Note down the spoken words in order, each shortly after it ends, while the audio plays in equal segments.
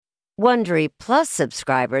Wondery Plus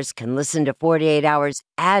subscribers can listen to 48 Hours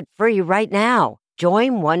ad-free right now.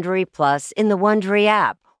 Join Wondery Plus in the Wondery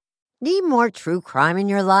app. Need more true crime in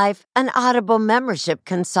your life? An Audible membership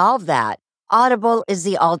can solve that. Audible is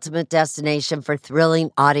the ultimate destination for thrilling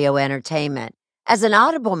audio entertainment. As an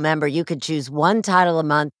Audible member, you can choose one title a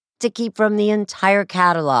month to keep from the entire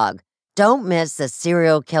catalog. Don't miss The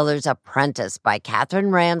Serial Killer's Apprentice by Katherine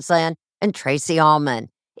Ramsland and Tracy Ullman.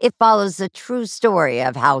 It follows the true story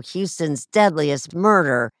of how Houston's deadliest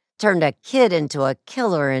murder turned a kid into a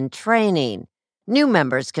killer in training. New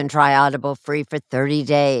members can try Audible free for 30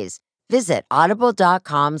 days. Visit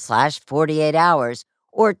audible.com/48 hours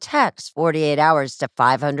or text 48 hours to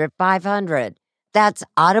 500-500. That's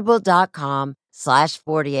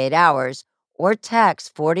audible.com/48 hours or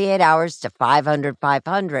text 48 hours to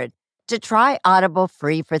 500-500 to try Audible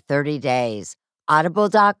free for 30 days.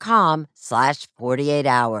 Audible.com/48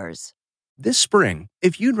 hours. This spring,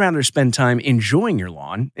 if you'd rather spend time enjoying your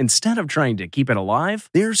lawn instead of trying to keep it alive,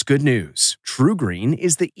 there's good news. True Green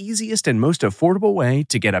is the easiest and most affordable way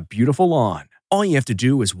to get a beautiful lawn. All you have to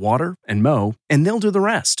do is water and mow, and they'll do the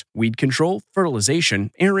rest. Weed control,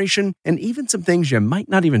 fertilization, aeration, and even some things you might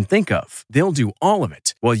not even think of. They'll do all of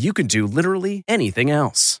it, while you can do literally anything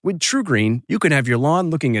else. With True Green, you can have your lawn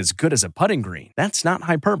looking as good as a putting green. That's not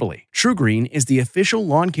hyperbole. True Green is the official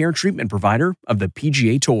lawn care treatment provider of the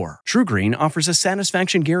PGA Tour. True Green offers a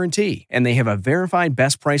satisfaction guarantee, and they have a verified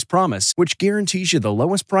best price promise, which guarantees you the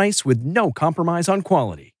lowest price with no compromise on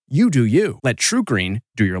quality. You do you. Let True Green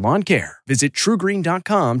do your lawn care. Visit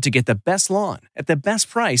TrueGreen.com to get the best lawn at the best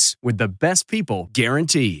price with the best people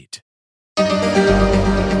guaranteed.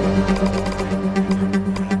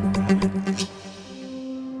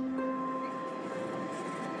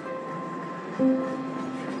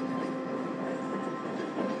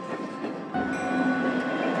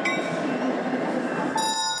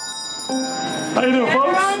 How you doing,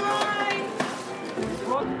 folks?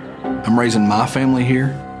 I'm raising my family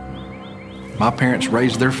here. My parents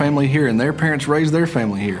raised their family here, and their parents raised their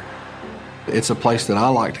family here. It's a place that I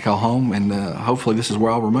like to call home, and hopefully this is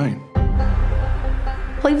where I'll remain.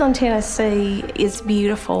 Cleveland, Tennessee is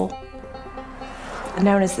beautiful,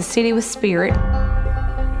 known as the city with spirit.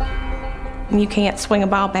 You can't swing a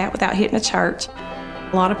ball bat without hitting a church.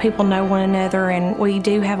 A lot of people know one another, and we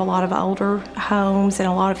do have a lot of older homes and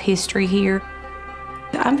a lot of history here.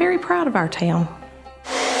 I'm very proud of our town.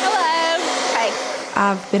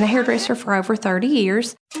 I've been a hairdresser for over 30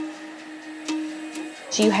 years.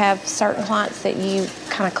 You have certain clients that you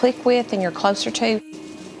kind of click with and you're closer to.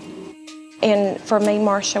 And for me,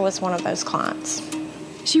 Marsha was one of those clients.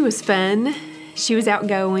 She was fun. She was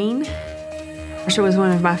outgoing. Marsha was one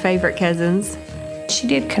of my favorite cousins. She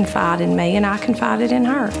did confide in me, and I confided in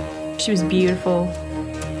her. She was beautiful.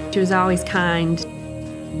 She was always kind.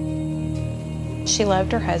 She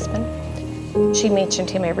loved her husband. She mentioned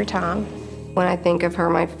him every time. When I think of her,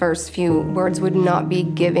 my first few words would not be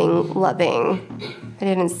giving, loving. I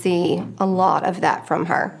didn't see a lot of that from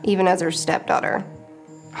her, even as her stepdaughter.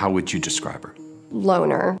 How would you describe her?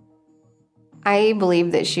 Loner. I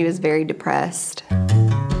believe that she was very depressed.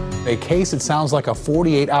 A case that sounds like a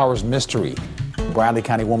 48 hours mystery. Bradley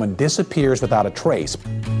County woman disappears without a trace.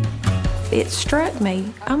 It struck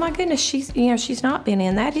me, oh my goodness, she's not been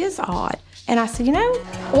in. That is odd. And I said,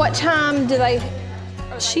 What time do they...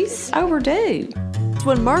 She's overdue.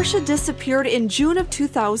 When Marsha disappeared in June of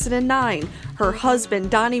 2009, her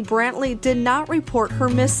husband, Donnie Brantley, did not report her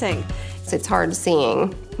missing. It's hard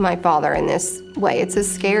seeing my father in this way. It's a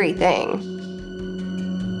scary thing.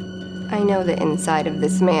 I know the inside of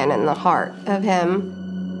this man and the heart of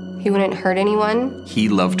him. He wouldn't hurt anyone. He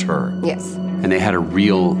loved her. Yes. And they had a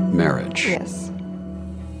real marriage. Yes.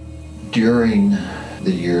 During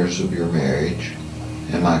the years of your marriage,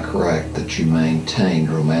 am I correct that you maintained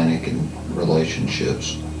romantic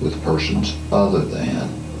relationships with persons other than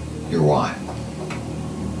your wife?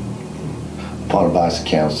 Upon advice of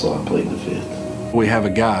counsel, I plead the fifth. We have a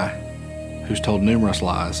guy who's told numerous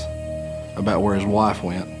lies about where his wife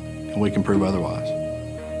went, and we can prove otherwise.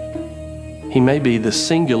 He may be the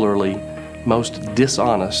singularly most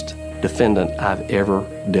dishonest defendant I've ever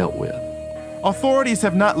dealt with. Authorities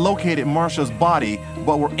have not located Marsha's body,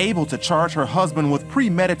 but were able to charge her husband with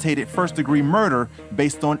premeditated first-degree murder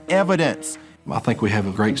based on evidence. I think we have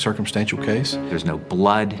a great circumstantial case. There's no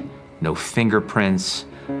blood, no fingerprints,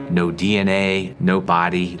 no DNA, no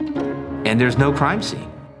body, and there's no crime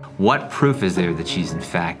scene. What proof is there that she's in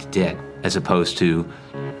fact dead, as opposed to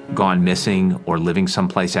gone missing or living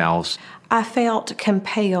someplace else? I felt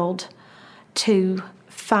compelled to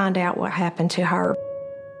find out what happened to her.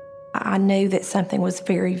 I knew that something was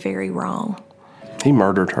very, very wrong. He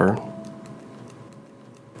murdered her.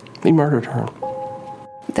 He murdered her.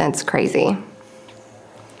 That's crazy.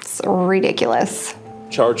 It's ridiculous.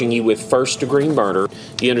 Charging you with first-degree murder.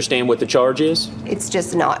 Do you understand what the charge is? It's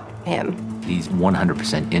just not him. He's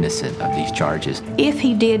 100% innocent of these charges. If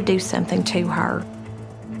he did do something to her,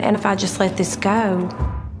 and if I just let this go,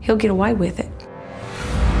 he'll get away with it.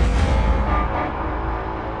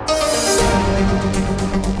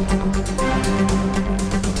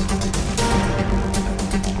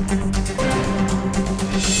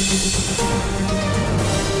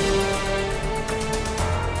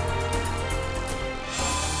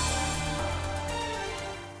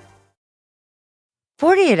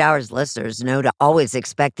 "48 Hours" listeners know to always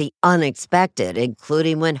expect the unexpected,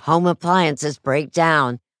 including when home appliances break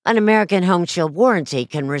down. An American Home Shield warranty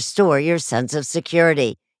can restore your sense of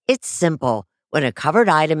security. It's simple. When a covered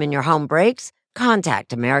item in your home breaks,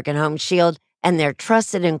 contact American Home Shield, and their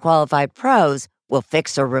trusted and qualified pros will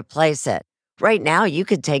fix or replace it. Right now, you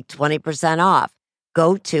could take 20% off.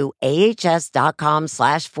 Go to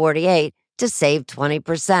ahs.com/48 to save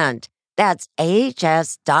 20%. That's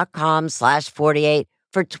ahs.com/48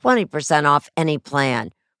 for 20% off any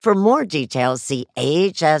plan. For more details, see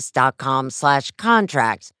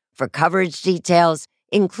ahs.com/contracts for coverage details,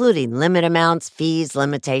 including limit amounts, fees,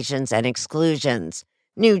 limitations, and exclusions.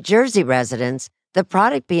 New Jersey residents, the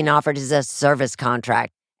product being offered is a service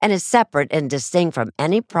contract and is separate and distinct from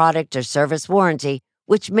any product or service warranty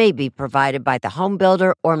which may be provided by the home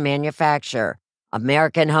builder or manufacturer.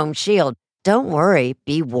 American Home Shield. Don't worry,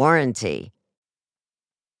 be warranty.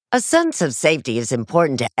 A sense of safety is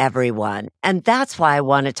important to everyone, and that's why I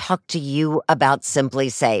want to talk to you about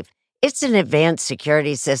SimpliSafe. It's an advanced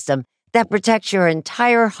security system that protects your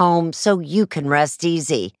entire home so you can rest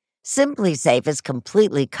easy. SimpliSafe is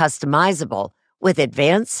completely customizable with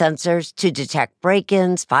advanced sensors to detect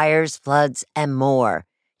break-ins, fires, floods, and more.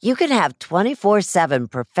 You can have 24/7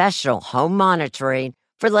 professional home monitoring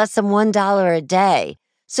for less than $1 a day.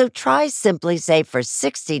 So try SimpliSafe for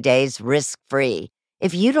 60 days risk-free.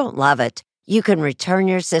 If you don't love it, you can return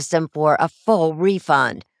your system for a full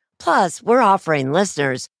refund. Plus, we're offering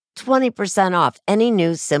listeners 20% off any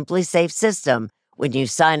new SimpliSafe system when you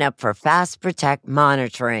sign up for Fast Protect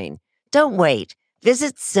monitoring. Don't wait.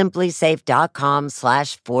 Visit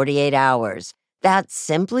simplisafe.com/48hours. That's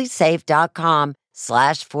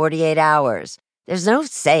simplisafe.com/48hours. There's no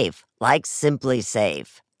safe like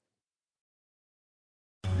SimpliSafe.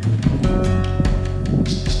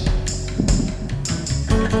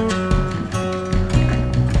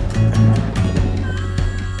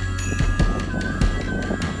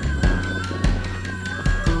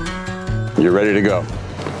 You're ready to go.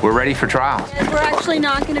 We're ready for trial. We're actually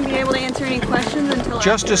not going to be able to answer any questions until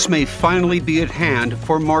Justice may finally be at hand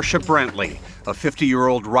for Marsha Brantley, a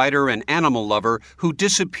 50-year-old writer and animal lover who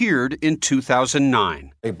disappeared in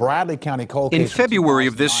 2009. A Bradley County cold In case February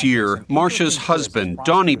of this year, Marsha's husband,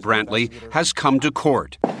 Donnie Brantley, has come to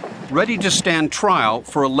court, ready to stand trial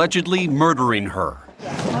for allegedly murdering her.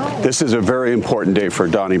 This is a very important day for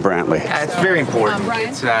Donnie Brantley. It's very important.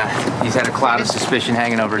 He's had a cloud of suspicion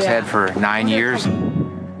hanging over his head for 9 years.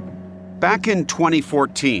 Back in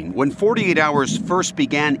 2014, when 48 Hours first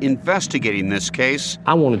began investigating this case,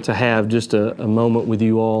 I wanted to have just a moment with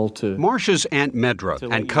you all to... Marsha's Aunt Medra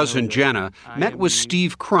and cousin Jenna met with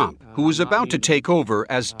Steve Crump, who was about to take over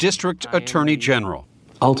as District Attorney General.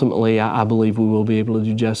 Ultimately, I believe we will be able to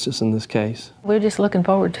do justice in this case. We're just looking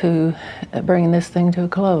forward to bringing this thing to a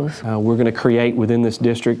close. We're going to create within this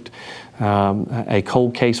district a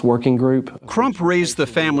cold case working group. Crump raised the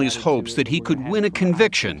family's hopes that he could win a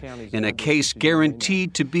conviction in a case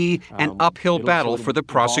guaranteed to be an uphill battle for the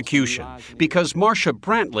prosecution because Marsha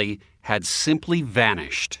Brantley had simply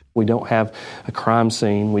vanished. We don't have a crime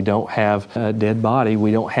scene. We don't have a dead body.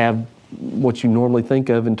 We don't have what you normally think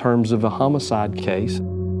of in terms of a homicide case.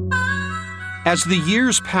 As the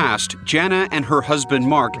years passed, Jana and her husband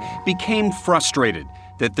Mark became frustrated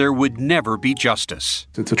that there would never be justice.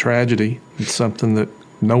 It's a tragedy. It's something that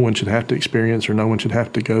no one should have to experience or no one should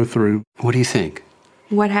have to go through. What do you think?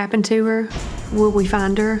 What happened to her? Will we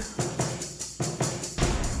find her?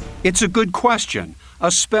 It's a good question,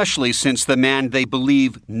 especially since the man they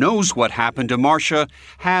believe knows what happened to Marsha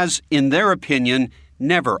has, in their opinion,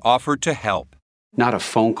 never offered to help. Not a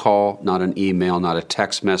phone call, not an email, not a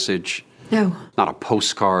text message. No. Not a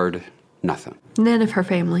postcard, nothing. None of her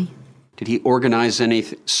family. Did he organize any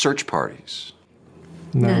search parties?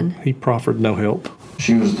 No, None. He proffered no help.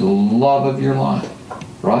 She was the love of your life,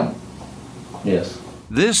 right? Yes.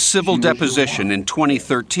 This civil deposition in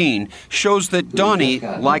 2013 shows that Donnie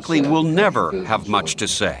likely will never have much to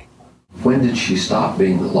say. When did she stop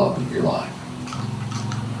being the love of your life?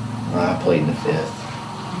 I plead the fifth.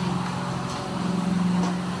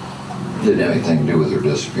 Didn't have anything to do with her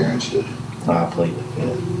disappearance, did it? I plead the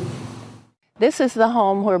fifth. This is the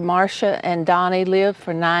home where Marcia and Donnie lived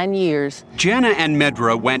for 9 years. Jana and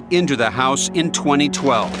Medra went into the house in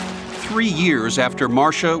 2012, 3 years after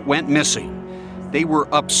Marcia went missing. They were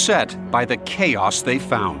upset by the chaos they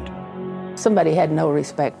found. Somebody had no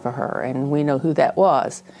respect for her, and we know who that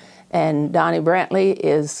was. And Donnie Brantley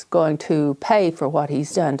is going to pay for what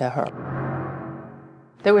he's done to her.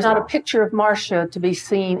 There was not a picture of Marcia to be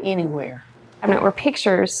seen anywhere. I mean, there were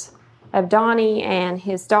pictures of Donnie and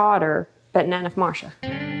his daughter, but none of Marcia.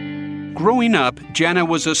 Growing up, Jana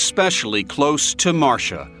was especially close to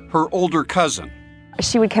Marcia, her older cousin.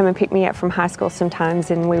 She would come and pick me up from high school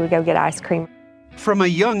sometimes, and we would go get ice cream. From a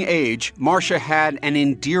young age, Marcia had an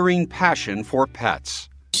endearing passion for pets.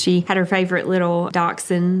 She had her favorite little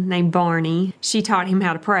dachshund named Barney. She taught him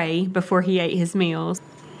how to pray before he ate his meals.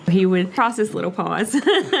 He would cross his little paws.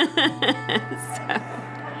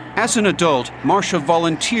 As an adult, Marcia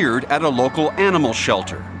volunteered at a local animal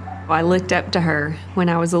shelter. I looked up to her when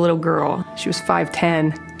I was a little girl. She was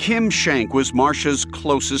 5'10". Kim Shank was Marcia's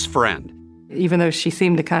closest friend. Even though she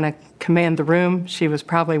seemed to kind of command the room, she was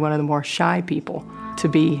probably one of the more shy people to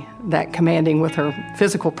be that commanding with her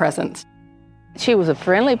physical presence. She was a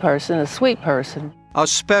friendly person, a sweet person.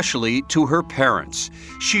 Especially to her parents.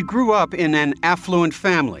 She grew up in an affluent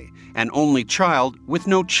family, an only child with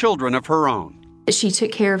no children of her own. She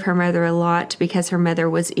took care of her mother a lot because her mother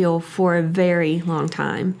was ill for a very long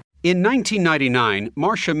time. In 1999,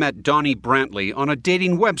 Marcia met Donnie Brantley on a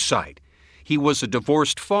dating website. He was a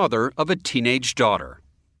divorced father of a teenage daughter.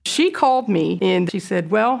 She called me and she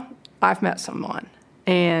said, well, I've met someone,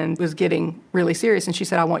 and was getting really serious, and she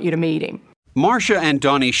said, I want you to meet him. Marcia and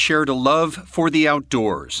Donnie shared a love for the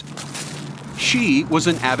outdoors. She was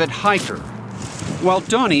an avid hiker, while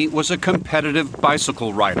Donnie was a competitive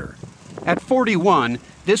bicycle rider. At 41,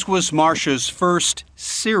 this was Marcia's first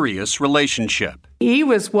serious relationship. He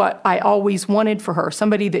was what I always wanted for her,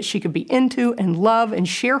 somebody that she could be into and love and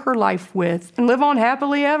share her life with and live on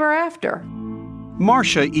happily ever after.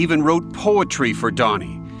 Marcia even wrote poetry for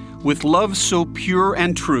Donnie. With love so pure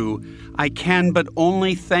and true, I can but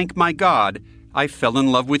only thank my God I fell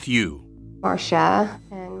in love with you. Marcia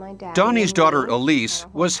and my dad. Donnie's daughter Elise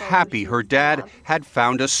was happy her dad had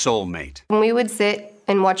found a soulmate. When we would sit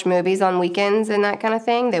and watch movies on weekends and that kind of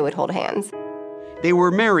thing, they would hold hands. They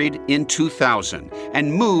were married in 2000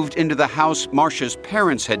 and moved into the house Marcia's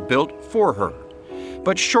parents had built for her.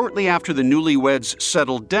 But shortly after the newlyweds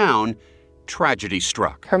settled down, tragedy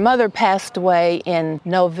struck. Her mother passed away in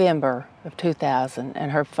November of 2000,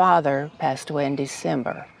 and her father passed away in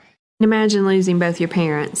December. Imagine losing both your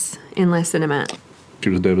parents in less than a month. She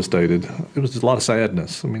was devastated. It was just a lot of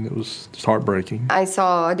sadness. I mean, it was just heartbreaking. I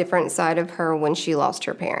saw a different side of her when she lost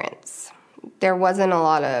her parents. There wasn't a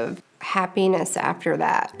lot of happiness after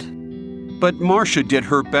that. But Marcia did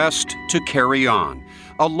her best to carry on.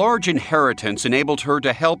 A large inheritance enabled her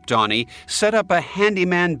to help Donnie set up a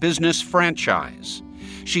handyman business franchise.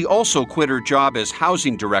 She also quit her job as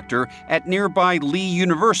housing director at nearby Lee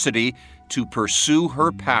University to pursue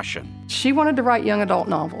her passion. She wanted to write young adult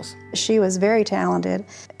novels. She was very talented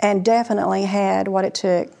and definitely had what it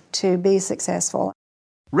took to be successful.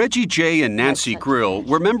 Reggie J. and Nancy Grill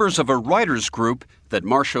were members of a writers group that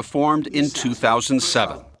Marcia formed in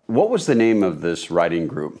 2007. What was the name of this writing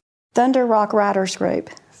group? Thunder Rock Writers Group.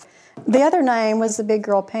 The other name was the Big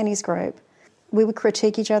Girl Panties Group. We would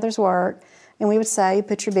critique each other's work, and we would say,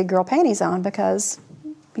 put your big girl panties on because,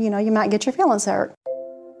 you might get your feelings hurt.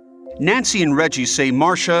 Nancy and Reggie say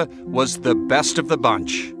Marcia was the best of the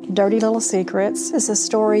bunch. Dirty Little Secrets is a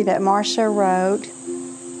story that Marcia wrote.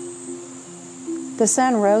 The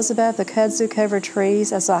sun rose above the kudzu-covered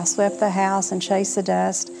trees as I swept the house and chased the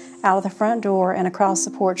dust out of the front door and across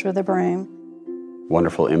the porch with a broom.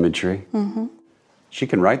 Wonderful imagery. Mm-hmm. She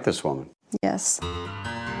can write, this woman. Yes.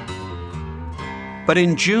 But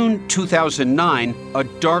in June 2009, a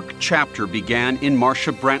dark chapter began in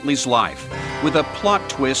Marcia Brantley's life, with a plot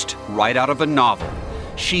twist right out of a novel.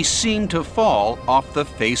 She seemed to fall off the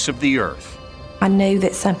face of the earth. I knew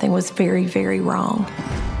that something was very, very wrong.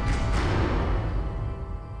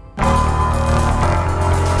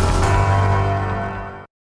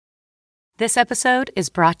 This episode is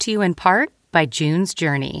brought to you in part by June's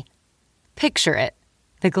Journey. Picture it,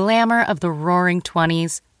 the glamour of the roaring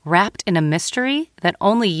 20s wrapped in a mystery that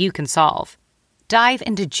only you can solve. Dive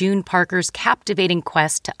into June Parker's captivating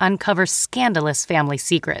quest to uncover scandalous family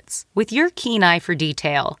secrets. With your keen eye for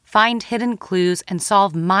detail, find hidden clues and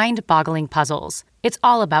solve mind-boggling puzzles. It's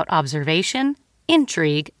all about observation,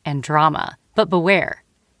 intrigue, and drama. But beware,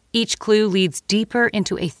 Each clue leads deeper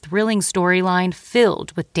into a thrilling storyline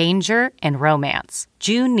filled with danger and romance.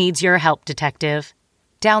 June needs your help, detective.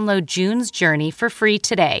 Download June's Journey for free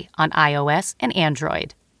today on iOS and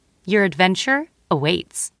Android. Your adventure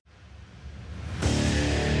awaits.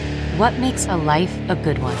 What makes a life a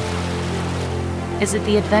good one? Is it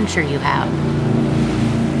the adventure you have?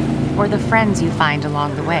 Or the friends you find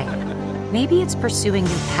along the way? Maybe it's pursuing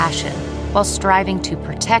your passion while striving to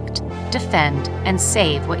protect, defend, and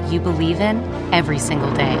save what you believe in every single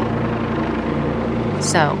day.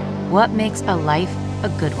 So, what makes a life a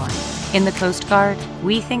good one? In the Coast Guard,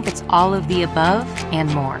 we think it's all of the above and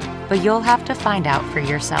more, but you'll have to find out for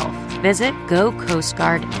yourself. Visit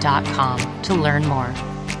gocoastguard.com to learn more.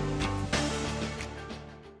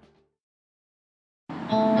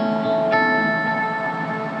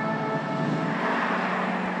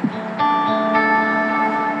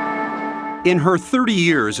 In her 30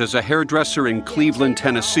 years as a hairdresser in Cleveland,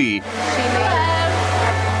 Tennessee,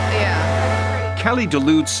 Kelly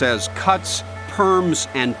DeLude says cuts, perms,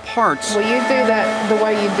 and parts Will you do that the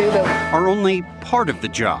way you do them? are only part of the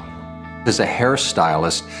job. As a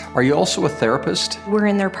hairstylist, are you also a therapist? We're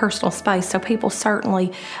in their personal space, so people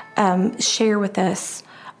certainly share with us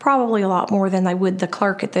probably a lot more than they would the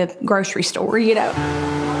clerk at the grocery store, you know.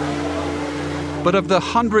 But of the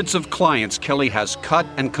hundreds of clients Kelly has cut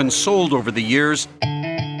and consoled over the years,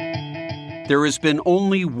 there has been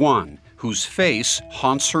only one whose face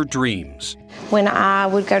haunts her dreams. When I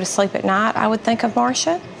would go to sleep at night, I would think of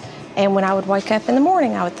Marcia, and when I would wake up in the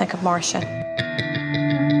morning, I would think of Marcia.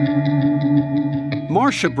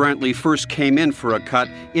 Marcia Brantley first came in for a cut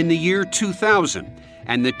in the year 2000,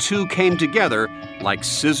 and the two came together like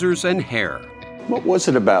scissors and hair. What was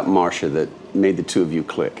it about Marcia that made the two of you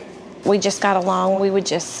click? We just got along. We would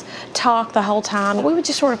just talk the whole time. We would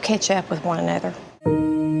just sort of catch up with one another.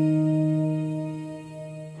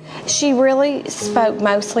 She really spoke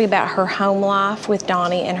mostly about her home life with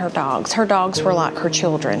Donnie and her dogs. Her dogs were like her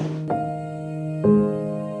children.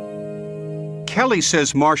 Kelly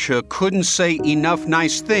says Marcia couldn't say enough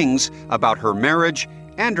nice things about her marriage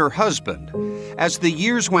and her husband. As the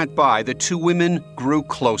years went by, the two women grew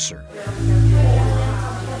closer.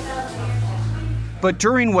 But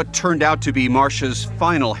during what turned out to be Marcia's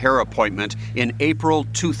final hair appointment in April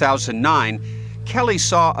 2009, Kelly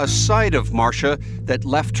saw a side of Marcia that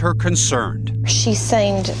left her concerned. She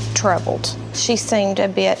seemed troubled. She seemed a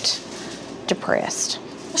bit depressed.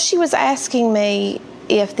 She was asking me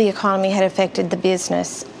if the economy had affected the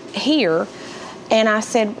business here, and I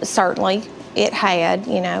said, certainly it had,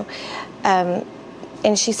 you know.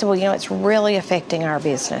 And she said, well, you know, it's really affecting our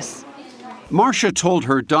business. Marcia told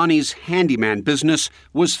her Donnie's handyman business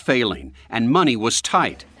was failing and money was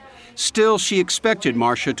tight. Still, she expected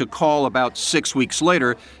Marcia to call about 6 weeks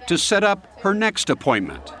later to set up her next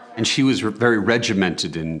appointment. And she was very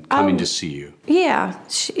regimented in coming to see you. Yeah,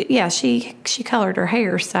 she colored her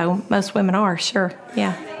hair, so most women are, sure,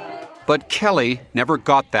 yeah. But Kelly never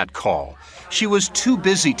got that call. She was too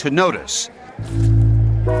busy to notice.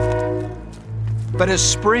 But as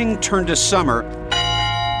spring turned to summer,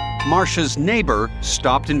 Marcia's neighbor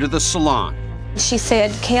stopped into the salon. She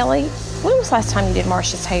said, Kelly, when was the last time you did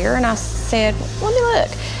Marcia's hair? And I said, let me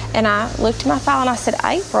look. And I looked at my file and I said,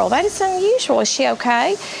 April, that is unusual. Is she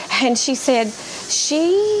okay? And she said,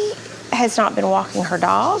 she has not been walking her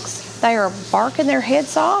dogs. They are barking their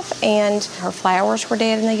heads off, and her flowers were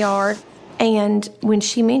dead in the yard. And when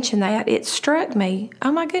she mentioned that, it struck me,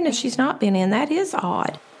 oh my goodness, she's not been in. That is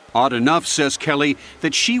odd. Odd enough, says Kelly,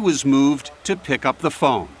 that she was moved to pick up the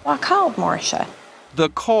phone. I called Marcia. The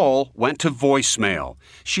call went to voicemail.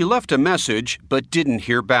 She left a message but didn't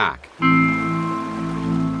hear back.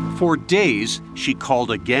 For days, she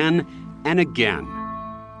called again and again.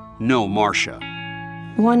 No Marcia.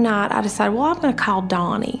 One night, I decided, well, I'm going to call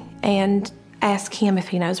Donnie and ask him if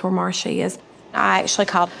he knows where Marcia is. I actually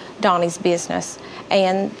called Donnie's business,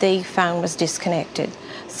 and the phone was disconnected.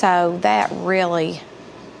 So that really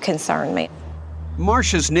concerned me.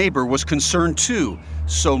 Marcia's neighbor was concerned too,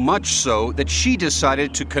 so much so that she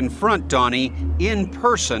decided to confront Donnie in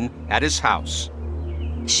person at his house.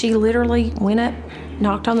 She literally went up,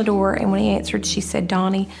 knocked on the door, and when he answered, she said,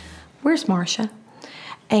 Donnie, where's Marcia?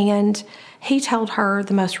 And he told her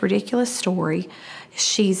the most ridiculous story.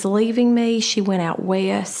 She's leaving me. She went out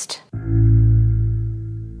west.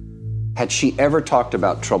 Had she ever talked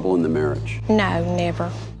about trouble in the marriage? No,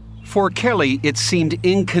 never. For Kelly, it seemed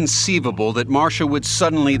inconceivable that Marcia would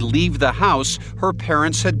suddenly leave the house her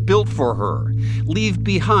parents had built for her, leave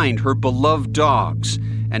behind her beloved dogs,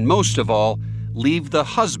 and most of all, leave the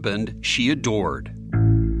husband she adored.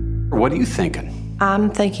 What are you thinking?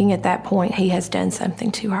 I'm thinking at that point he has done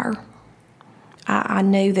something to her. I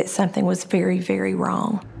knew that something was very, very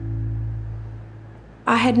wrong.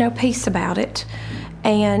 I had no peace about it.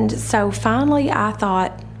 And so finally I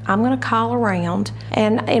thought, I'm going to call around.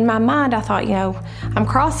 And in my mind, I thought, I'm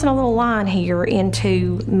crossing a little line here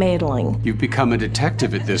into meddling. You've become a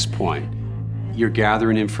detective at this point. You're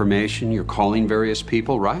gathering information, you're calling various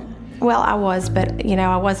people, right? Well, I was, but,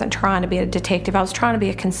 I wasn't trying to be a detective. I was trying to be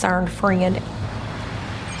a concerned friend.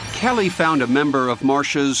 Kelly found a member of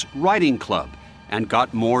Marsha's writing club and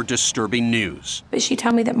got more disturbing news. But she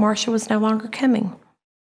told me that Marsha was no longer coming.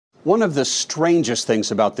 One of the strangest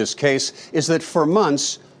things about this case is that for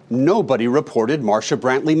months, nobody reported Marsha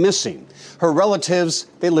Brantley missing. Her relatives,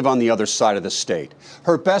 they live on the other side of the state.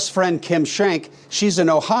 Her best friend, Kim Shank, she's in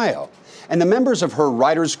Ohio. And the members of her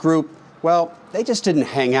writers group, well, they just didn't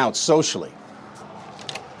hang out socially.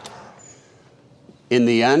 In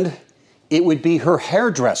the end, it would be her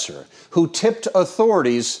hairdresser who tipped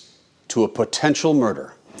authorities to a potential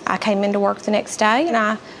murder. I came into work the next day and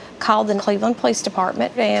I called the Cleveland Police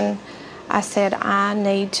Department and I said, I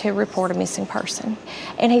need to report a missing person.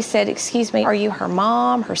 And he said, excuse me, are you her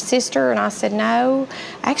mom, her sister? And I said, no,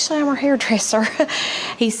 actually I'm her hairdresser.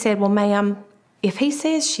 He said, well, ma'am, if he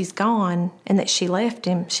says she's gone and that she left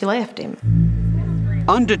him, she left him.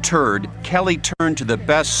 Undeterred, Kelly turned to the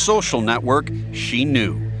best social network she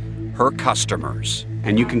knew, her customers.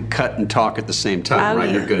 And you can cut and talk at the same time, right?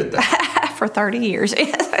 Yeah. You're good at that. For 30 years.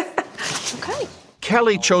 Okay.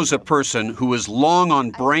 Kelly chose a person who was long on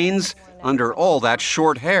brains under all that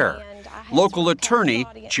short hair. Local attorney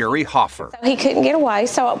Jerry Hoffer. He couldn't get away,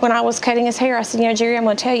 so when I was cutting his hair, I said, Jerry, I'm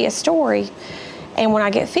going to tell you a story. And when I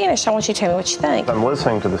get finished, I want you to tell me what you think. I'm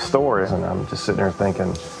listening to the stories, and I'm just sitting there thinking,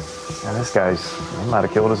 man, this guy's, he might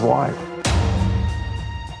have killed his wife.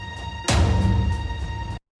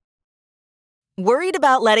 Worried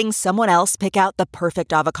about letting someone else pick out the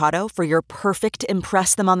perfect avocado for your perfect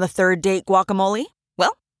impress them on the third date guacamole?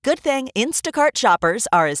 Well, good thing Instacart shoppers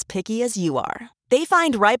are as picky as you are. They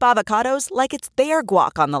find ripe avocados like it's their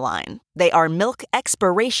guac on the line. They are milk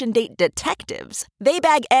expiration date detectives. They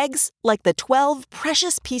bag eggs like the 12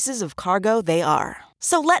 precious pieces of cargo they are.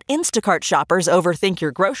 So let Instacart shoppers overthink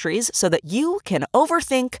your groceries so that you can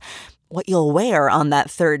overthink what you'll wear on that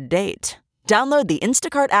third date. Download the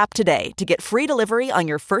Instacart app today to get free delivery on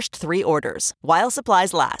your first 3 orders, while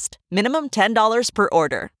supplies last. Minimum $10 per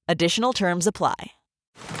order. Additional terms apply.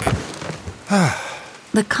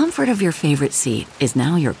 The comfort of your favorite seat is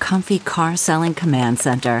now your comfy car selling command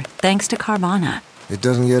center, thanks to Carvana. It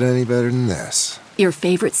doesn't get any better than this. Your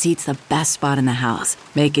favorite seat's the best spot in the house.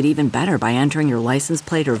 Make it even better by entering your license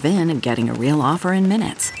plate or VIN and getting a real offer in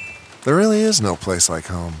minutes. There really is no place like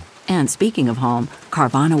home. And speaking of home,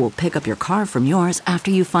 Carvana will pick up your car from yours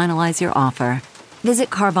after you finalize your offer. Visit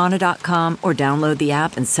Carvana.com or download the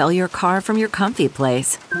app and sell your car from your comfy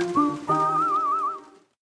place.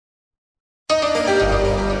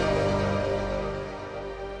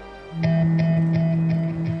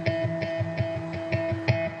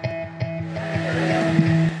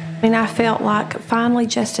 I felt like finally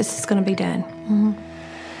justice is going to be done.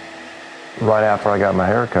 Right after I got my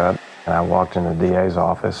hair cut, I walked in the DA's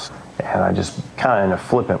office, and I just kind of in a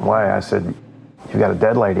flippant way, I said, you've got a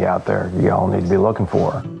dead lady out there you all need to be looking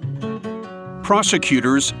for her.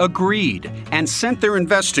 Prosecutors agreed and sent their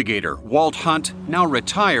investigator, Walt Hunt, now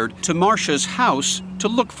retired, to Marsha's house to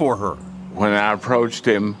look for her. When I approached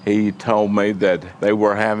him, he told me that they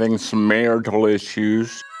were having some marital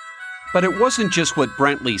issues. But it wasn't just what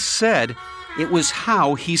Brantley said, it was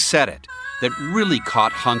how he said it that really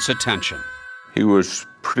caught Hunt's attention. He was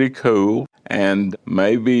pretty cool and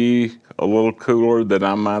maybe a little cooler than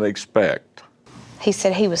I might expect. He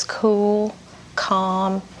said he was cool,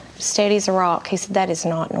 calm, steady as a rock. He said that is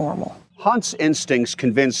not normal. Hunt's instincts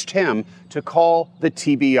convinced him to call the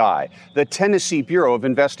TBI, the Tennessee Bureau of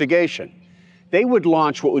Investigation. They would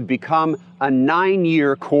launch what would become a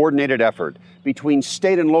 9-year coordinated effort between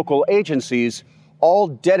state and local agencies, all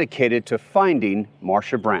dedicated to finding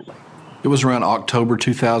Marsha Brantley. It was around October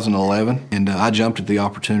 2011, and I jumped at the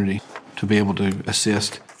opportunity to be able to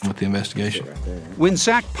assist with the investigation. When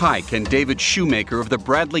Zach Pike and David Shoemaker of the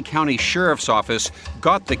Bradley County Sheriff's Office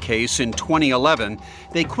got the case in 2011,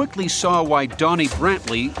 they quickly saw why Donnie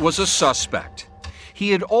Brantley was a suspect.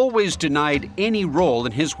 He had always denied any role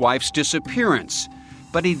in his wife's disappearance,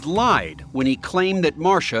 but he'd lied when he claimed that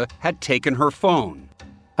Marsha had taken her phone.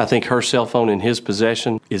 I think her cell phone in his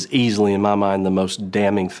possession is easily, in my mind, the most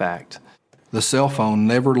damning fact. The cell phone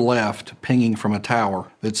never left pinging from a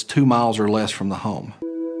tower that's 2 miles or less from the home.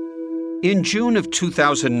 In June of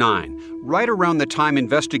 2009, right around the time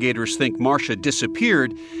investigators think Marcia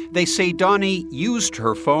disappeared, they say Donnie used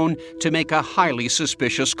her phone to make a highly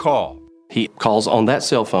suspicious call. He calls on that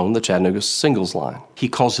cell phone, the Chattanooga Singles line. He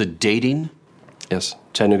calls it dating? Yes,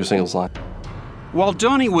 Chattanooga Singles line. While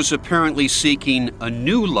Donnie was apparently seeking a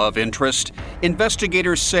new love interest,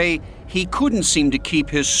 investigators say he couldn't seem to keep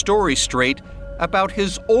his story straight about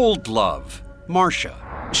his old love,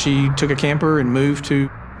 Marcia. She took a camper and moved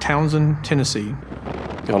to Townsend, Tennessee.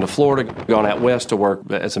 Gone to Florida, gone out west to work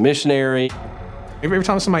as a missionary. Every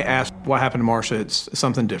time somebody asks what happened to Marcia, it's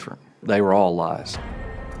something different. They were all lies.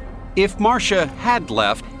 If Marcia had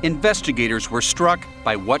left, investigators were struck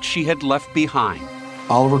by what she had left behind.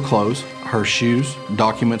 All of her clothes, her shoes,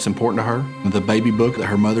 documents important to her, the baby book that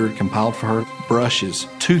her mother had compiled for her, brushes,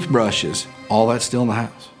 toothbrushes, all that's still in the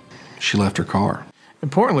house. She left her car.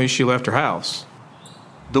 Importantly, she left her house.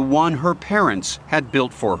 The one her parents had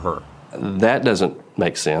built for her. That doesn't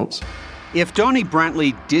make sense. If Donnie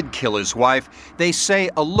Brantley did kill his wife, they say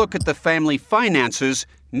a look at the family finances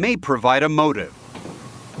may provide a motive.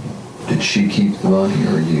 Did she keep the money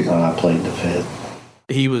or you? I played the fifth.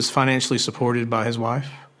 He was financially supported by his wife.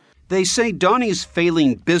 They say Donnie's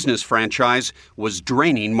failing business franchise was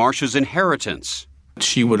draining Marcia's inheritance.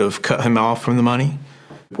 She would have cut him off from the money.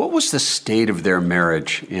 What was the state of their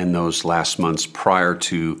marriage in those last months prior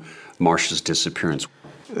to Marcia's disappearance?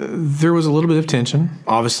 There was a little bit of tension,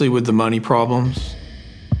 obviously with the money problems.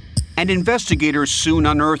 And investigators soon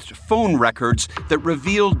unearthed phone records that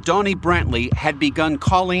revealed Donnie Brantley had begun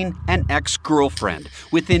calling an ex-girlfriend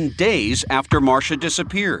within days after Marcia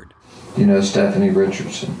disappeared. You know Stephanie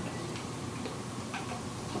Richardson?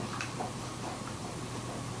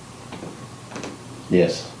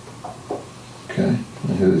 Yes. Okay.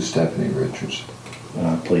 And who is Stephanie Richardson?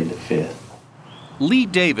 I played the fifth. Lee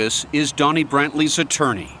Davis is Donnie Brantley's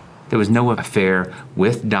attorney. There was no affair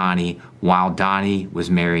with Donnie while Donnie was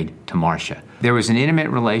married to Marcia. There was an intimate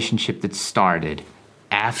relationship that started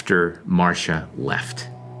after Marcia left.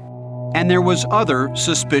 And there was other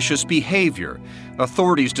suspicious behavior.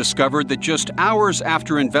 Authorities discovered that just hours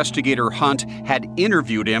after investigator Hunt had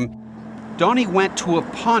interviewed him, Donnie went to a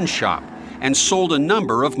pawn shop and sold a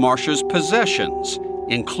number of Marcia's possessions,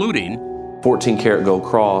 including 14-karat gold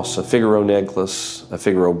cross, a Figaro necklace, a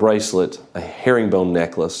Figaro bracelet, a herringbone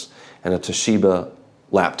necklace, and a Toshiba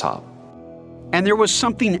laptop. And there was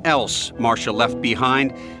something else Marcia left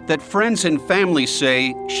behind that friends and family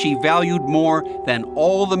say she valued more than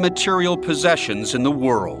all the material possessions in the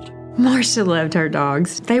world. Marcia loved her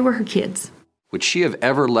dogs. They were her kids. Would she have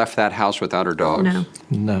ever left that house without her dogs? No.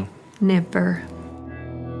 No. Never.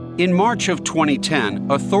 In March of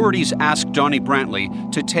 2010, authorities asked Donnie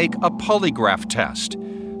Brantley to take a polygraph test.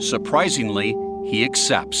 Surprisingly, he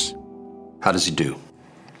accepts. How does he do?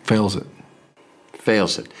 Fails it.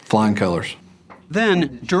 Fails it. Flying colors.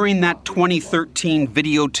 Then, during that 2013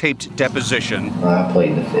 videotaped deposition, I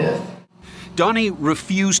played the fifth. Donnie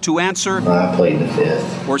refused to answer I played the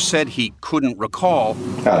fifth. or said he couldn't recall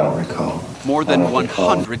I don't recall. more than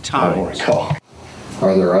 100 times. I don't recall.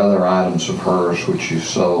 Are there other items of hers which you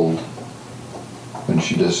sold when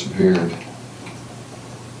she disappeared?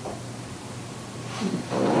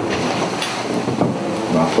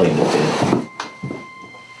 I played the fifth.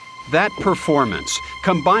 That performance,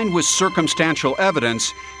 combined with circumstantial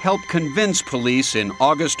evidence, helped convince police in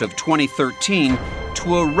August of 2013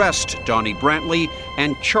 to arrest Donnie Brantley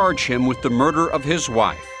and charge him with the murder of his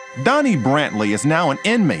wife. Donnie Brantley is now an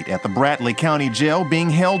inmate at the Bradley County Jail being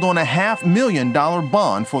held on a $500,000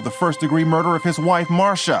 bond for the first-degree murder of his wife,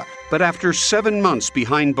 Marcia. But after 7 months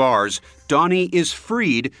behind bars, Donnie is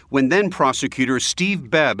freed when then-prosecutor Steve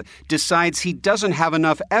Bebb decides he doesn't have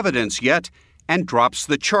enough evidence yet and drops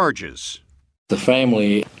the charges. The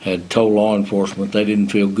family had told law enforcement they didn't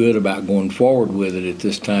feel good about going forward with it at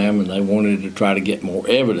this time, and they wanted to try to get more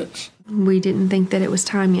evidence. We didn't think that it was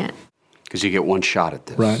time yet. Because you get one shot at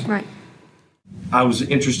this. Right. I was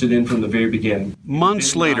interested in from the very beginning.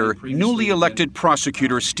 Months later, newly elected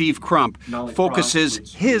prosecutor Steve Crump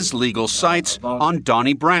focuses his legal sights on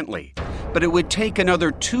Donnie Brantley. But it would take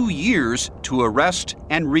another 2 years to arrest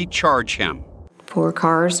and recharge him. 4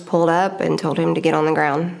 cars pulled up and told him to get on the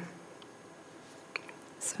ground.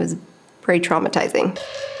 So it was pretty traumatizing.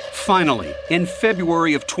 Finally, in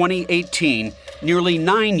February of 2018, nearly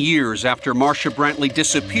 9 years after Marcia Brantley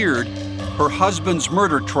disappeared, her husband's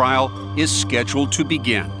murder trial is scheduled to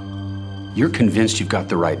begin. You're convinced you've got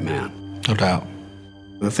the right man? No doubt.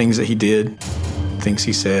 The things that he did, things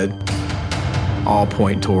he said, all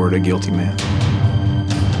point toward a guilty man.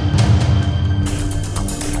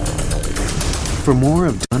 For more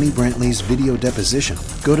of Donnie Brantley's video deposition,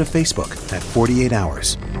 go to Facebook at 48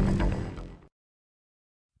 Hours.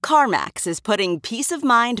 CarMax is putting peace of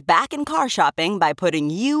mind back in car shopping by putting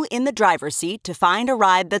you in the driver's seat to find a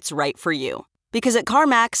ride that's right for you. Because at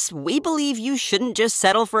CarMax, we believe you shouldn't just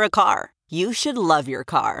settle for a car. You should love your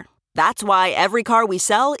car. That's why every car we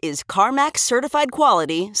sell is CarMax certified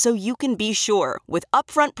quality, so you can be sure with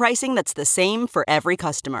upfront pricing that's the same for every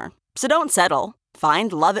customer. So don't settle.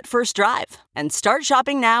 Find love at first drive and start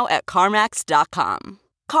shopping now at CarMax.com.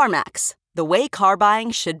 CarMax, the way car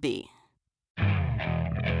buying should be.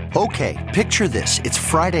 Okay, picture this. It's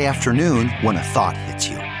Friday afternoon when a thought hits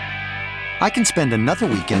you. I can spend another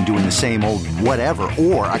weekend doing the same old whatever,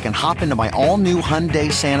 or I can hop into my all-new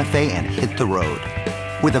Hyundai Santa Fe and hit the road.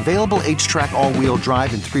 With available H-Track all-wheel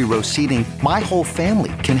drive and 3-row seating, my whole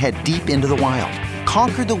family can head deep into the wild.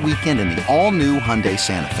 Conquer the weekend in the all-new Hyundai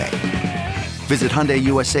Santa Fe. Visit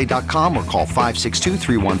HyundaiUSA.com or call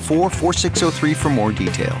 562-314-4603 for more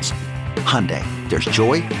details. Hyundai, there's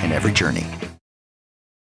joy in every journey.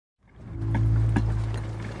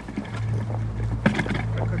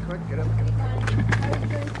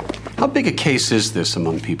 How big a case is this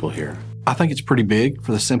among people here? I think it's pretty big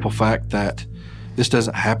for the simple fact that this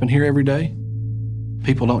doesn't happen here every day.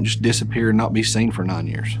 People don't just disappear and not be seen for 9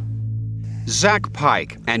 years. Zach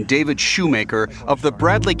Pike and David Shoemaker of the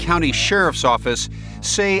Bradley County Sheriff's Office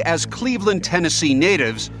say as Cleveland, Tennessee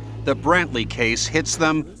natives, the Brantley case hits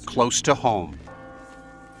them close to home.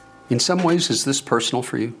 In some ways, is this personal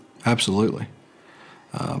for you? Absolutely.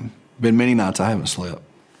 Been many nights I haven't slept.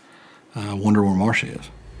 I wonder where Marcia is.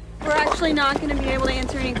 We're actually not going to be able to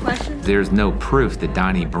answer any questions. There's no proof that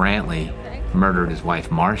Donnie Brantley murdered his wife,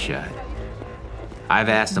 Marcia. I've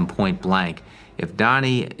asked him point blank, if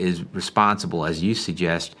Donnie is responsible, as you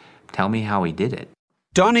suggest, tell me how he did it.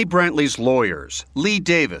 Donnie Brantley's lawyers, Lee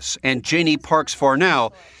Davis and Janie Parks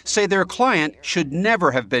Farnell, say their client should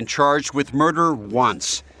never have been charged with murder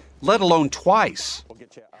once, let alone twice.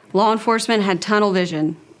 Law enforcement had tunnel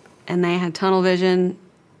vision, and they had tunnel vision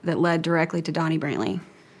that led directly to Donnie Brantley.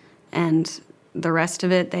 And the rest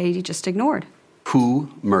of it, they just ignored.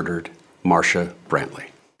 Who murdered Marcia Brantley?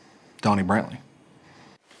 Donnie Brantley.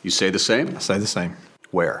 You say the same? I say the same.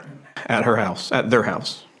 Where? At her house, at their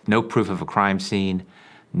house. No proof of a crime scene,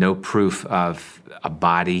 no proof of a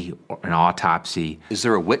body or an autopsy. Is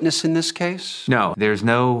there a witness in this case? No, there's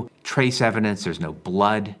no trace evidence, there's no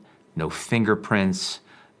blood, no fingerprints,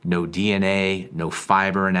 no DNA, no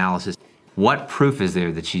fiber analysis. What proof is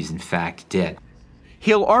there that she's in fact dead?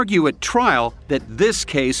 He'll argue at trial that this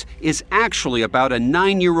case is actually about a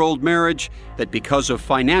 9-year-old marriage that, because of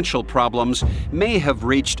financial problems, may have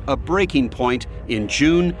reached a breaking point in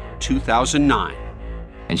June 2009.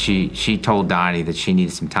 And she told Donnie that she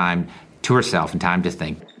needed some time to herself and time to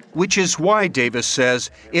think. Which is why Davis says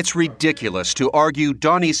it's ridiculous to argue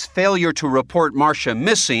Donnie's failure to report Marcia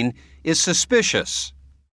missing is suspicious.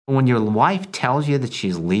 When your wife tells you that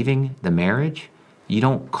she's leaving the marriage, you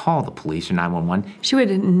don't call the police or 911. She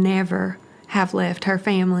would never have left her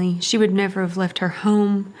family. She would never have left her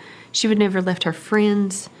home. She would never have left her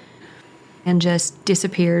friends and just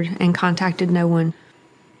disappeared and contacted no one.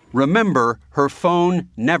 Remember, her phone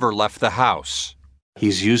never left the house.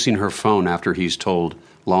 He's using her phone after he's told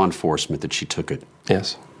law enforcement that she took it.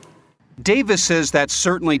 Yes. Davis says that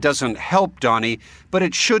certainly doesn't help Donnie, but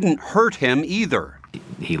it shouldn't hurt him either.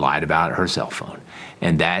 He lied about her cell phone,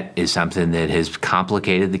 and that is something that has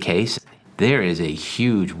complicated the case. There is a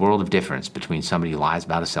huge world of difference between somebody who lies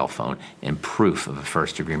about a cell phone and proof of a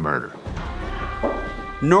first-degree murder.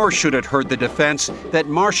 Nor should it hurt the defense that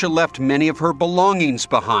Marcia left many of her belongings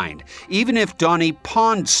behind, even if Donnie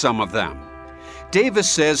pawned some of them. Davis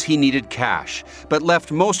says he needed cash, but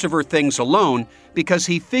left most of her things alone because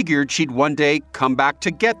he figured she'd one day come back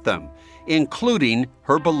to get them, including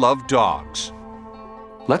her beloved dogs.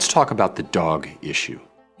 Let's talk about the dog issue.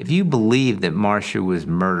 If you believed that Marcia was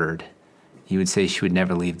murdered, you would say she would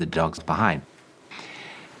never leave the dogs behind.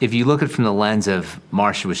 If you look at it from the lens of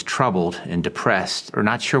Marcia was troubled and depressed or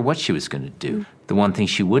not sure what she was going to do, the one thing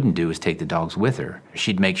she wouldn't do is take the dogs with her.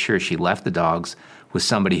 She'd make sure she left the dogs with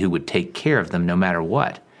somebody who would take care of them no matter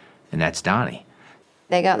what, and that's Donnie.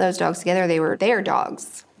 They got those dogs together. They were their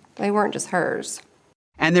dogs. They weren't just hers.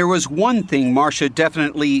 And there was one thing Marcia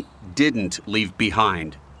definitely didn't leave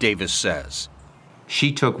behind, Davis says.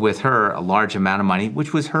 She took with her a large amount of money,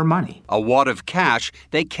 which was her money. A wad of cash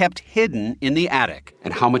they kept hidden in the attic.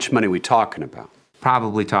 And how much money are we talking about?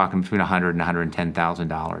 Probably talking between $100,000 and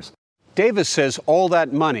 $110,000. Davis says all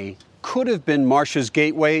that money could have been Marcia's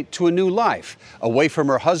gateway to a new life, away from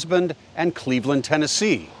her husband and Cleveland,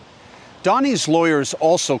 Tennessee. Donnie's lawyers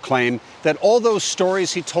also claim that all those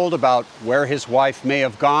stories he told about where his wife may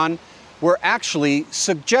have gone were actually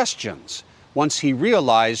suggestions once he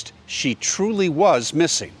realized she truly was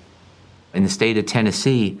missing. In the state of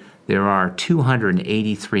Tennessee, there are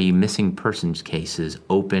 283 missing persons cases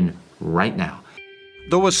open right now.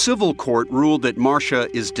 Though a civil court ruled that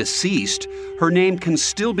Marcia is deceased, her name can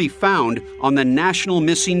still be found on the National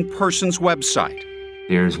Missing Persons website.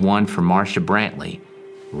 There's one for Marcia Brantley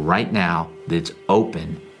right now that's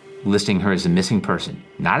open, listing her as a missing person,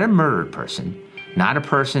 not a murdered person, not a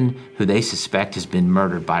person who they suspect has been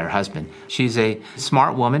murdered by her husband. She's a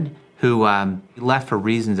smart woman who left for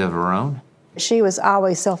reasons of her own. She was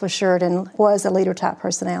always self-assured and was a leader-type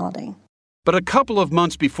personality. But a couple of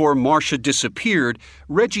months before Marcia disappeared,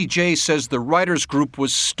 Reggie J. says the writers' group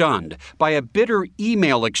was stunned by a bitter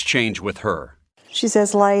email exchange with her. She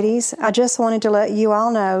says, "Ladies, I just wanted to let you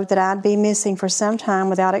all know that I'd be missing for some time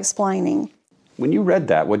without explaining." When you read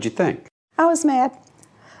that, what'd you think? I was mad.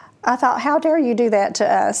 I thought, how dare you do that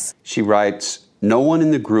to us? She writes, "No one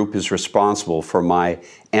in the group is responsible for my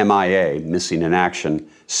MIA, missing in action,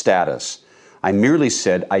 status. I merely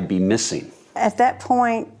said I'd be missing." At that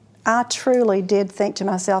point, I truly did think to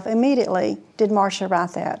myself immediately, did Marcia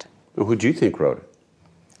write that? Well, who'd you think wrote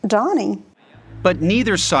it? Donnie. But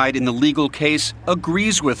neither side in the legal case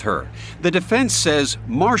agrees with her. The defense says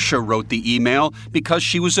Marcia wrote the email because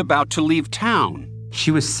she was about to leave town.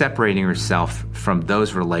 She was separating herself from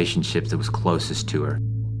those relationships that was closest to her.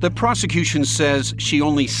 The prosecution says she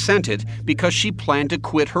only sent it because she planned to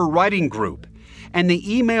quit her writing group. And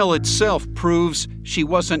the email itself proves she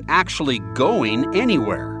wasn't actually going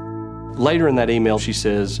anywhere. Later in that email, she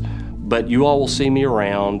says, "But you all will see me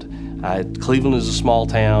around. Cleveland is a small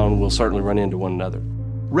town. We'll certainly run into one another."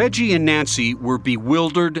 Reggie and Nancy were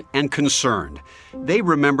bewildered and concerned. They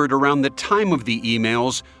remembered around the time of the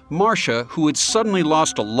emails, Marcia, who had suddenly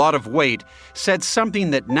lost a lot of weight, said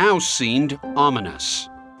something that now seemed ominous.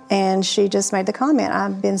 And she just made the comment,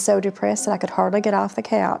 "I've been so depressed that I could hardly get off the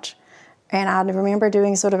couch." And I remember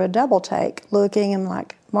doing sort of a double take, looking and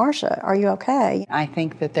like, "Marcia, are you okay?" I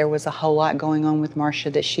think that there was a whole lot going on with Marcia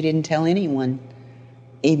that she didn't tell anyone,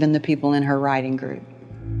 even the people in her writing group.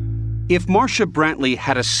 If Marcia Brantley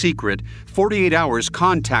had a secret, 48 Hours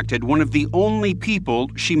contacted one of the only people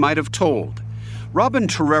she might have told. Robin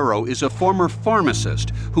Torero is a former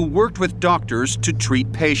pharmacist who worked with doctors to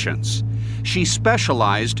treat patients. She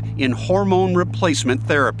specialized in hormone replacement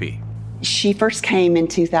therapy. She first came in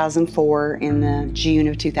 2004, in the June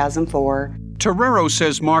of 2004. Torero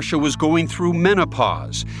says Marcia was going through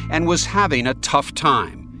menopause and was having a tough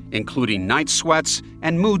time, including night sweats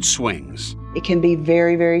and mood swings. It can be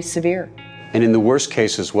very, very severe. And in the worst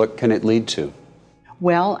cases, what can it lead to?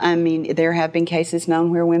 Well, I mean, there have been cases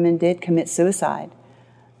known where women did commit suicide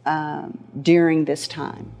during this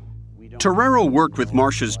time. Torero worked with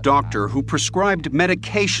Marcia's doctor who prescribed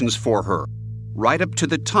medications for her right up to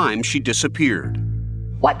the time she disappeared.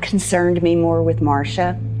 What concerned me more with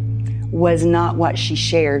Marcia was not what she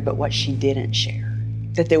shared, but what she didn't share.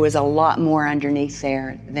 That there was a lot more underneath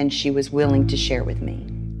there than she was willing to share with me.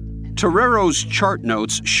 Torero's chart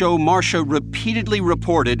notes show Marcia repeatedly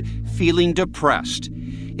reported feeling depressed,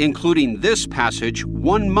 including this passage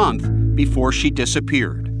 1 month before she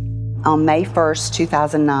disappeared. On May 1st,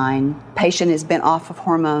 2009, patient has been off of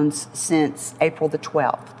hormones since April the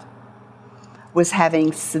 12th. Was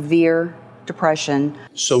having severe depression.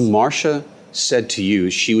 So Marcia said to you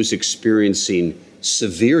she was experiencing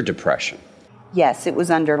severe depression. Yes, it was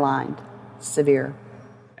underlined, severe.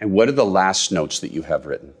 And what are the last notes that you have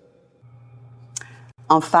written?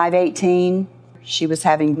 On 5/18, she was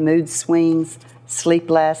having mood swings,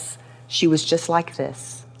 sleepless. She was just like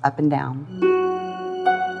this, up and down.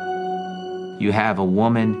 You have a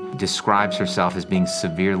woman who describes herself as being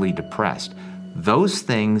severely depressed. Those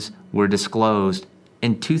things were disclosed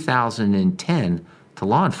in 2010 to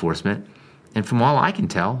law enforcement, and from all I can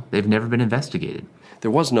tell, they've never been investigated.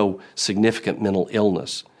 There was no significant mental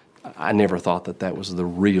illness. I never thought that that was the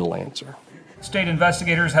real answer. State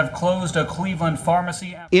investigators have closed a Cleveland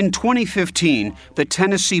pharmacy. In 2015, the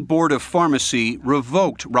Tennessee Board of Pharmacy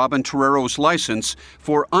revoked Robin Torero's license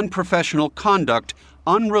for unprofessional conduct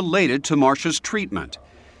unrelated to Marcia's treatment.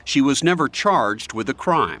 She was never charged with a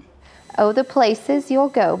crime. Oh, the Places You'll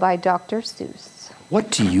Go by Dr. Seuss.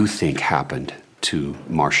 What do you think happened to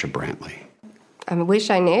Marcia Brantley? I wish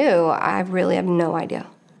I knew. I really have no idea.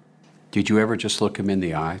 Did you ever just look him in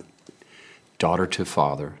the eye, daughter to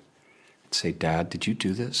father, and say, "Dad, did you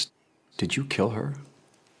do this? Did you kill her?"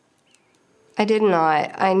 I did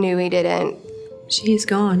not. I knew he didn't. She's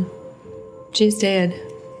gone. She's dead.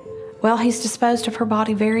 Well, he's disposed of her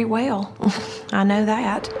body very well. I know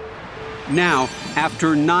that. Now,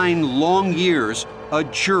 after 9 long years, a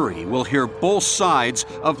jury will hear both sides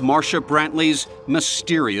of Marcia Brantley's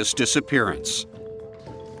mysterious disappearance.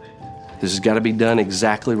 This has got to be done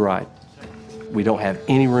exactly right. We don't have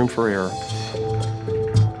any room for error.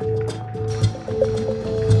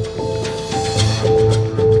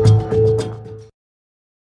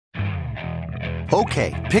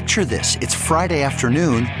 Okay, picture this. It's Friday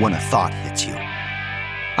afternoon when a thought hits you.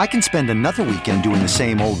 I can spend another weekend doing the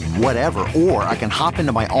same old whatever, or I can hop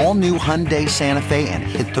into my all-new Hyundai Santa Fe and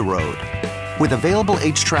hit the road. With available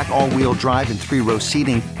H-Track all-wheel drive and 3-row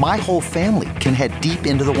seating, my whole family can head deep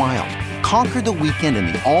into the wild. Conquer the weekend in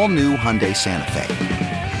the all-new Hyundai Santa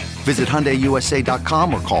Fe. Visit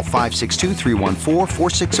HyundaiUSA.com or call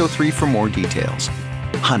 562-314-4603 for more details.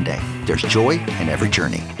 Hyundai, there's joy in every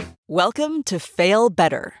journey. Welcome to Fail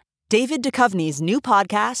Better, David Duchovny's new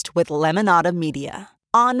podcast with Lemonada Media.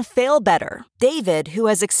 On Fail Better, David, who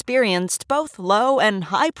has experienced both low and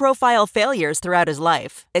high-profile failures throughout his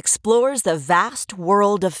life, explores the vast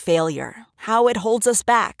world of failure, how it holds us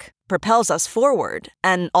back, propels us forward,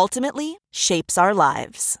 and ultimately shapes our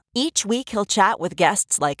lives. Each week he'll chat with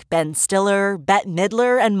guests like Ben Stiller, Bette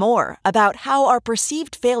Midler, and more about how our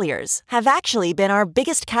perceived failures have actually been our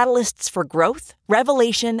biggest catalysts for growth,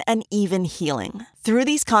 revelation, and even healing. Through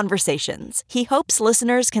these conversations, he hopes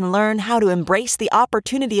listeners can learn how to embrace the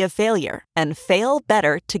opportunity of failure and fail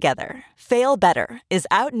better together. Fail Better is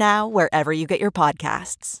out now wherever you get your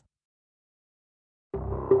podcasts.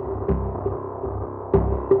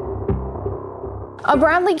 A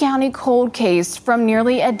Bradley County cold case from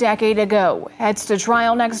nearly a decade ago heads to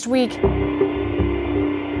trial next week.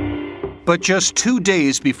 But just 2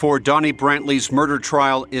 days before Donnie Brantley's murder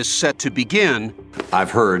trial is set to begin,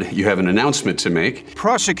 I've heard you have an announcement to make.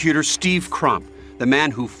 Prosecutor Steve Crump, the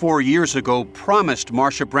man who 4 years ago promised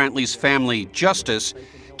Marcia Brantley's family justice,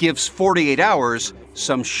 gives 48 Hours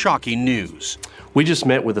some shocking news. We just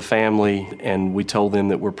met with the family and we told them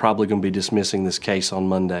that we're probably going to be dismissing this case on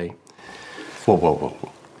Monday. Whoa.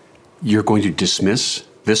 You're going to dismiss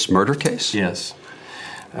this murder case? Yes.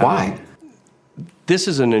 Why? This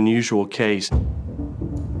is an unusual case.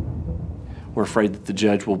 We're afraid that the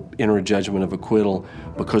judge will enter a judgment of acquittal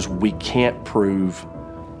because we can't prove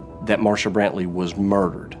that Marcia Brantley was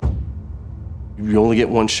murdered. You only get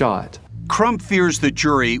one shot. Crump fears the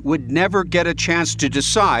jury would never get a chance to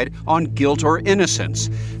decide on guilt or innocence,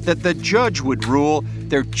 that the judge would rule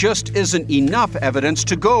there just isn't enough evidence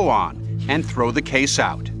to go on and throw the case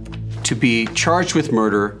out. To be charged with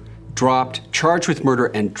murder, dropped, charged with murder,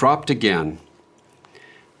 and dropped again.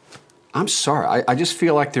 I'm sorry, I just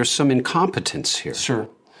feel like there's some incompetence here. Sure.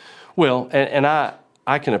 Well, and I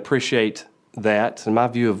can appreciate that, and my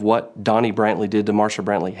view of what Donnie Brantley did to Marcia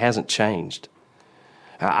Brantley hasn't changed.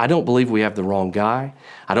 I don't believe we have the wrong guy.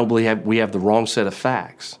 I don't believe we have the wrong set of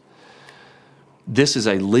facts. This is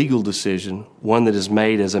a legal decision, one that is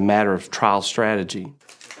made as a matter of trial strategy.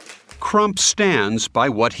 Crump stands by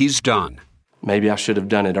what he's done. Maybe I should have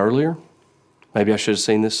done it earlier. Maybe I should have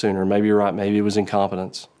seen this sooner. Maybe you're right. Maybe it was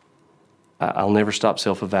incompetence. I'll never stop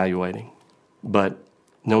self-evaluating. But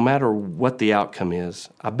no matter what the outcome is,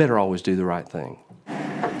 I better always do the right thing.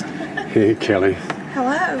 Hey, Kelly.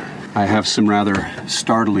 Hello. I have some rather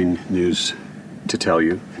startling news to tell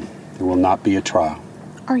you. There will not be a trial.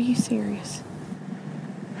 Are you serious?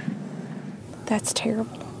 That's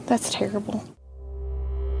terrible. That's terrible.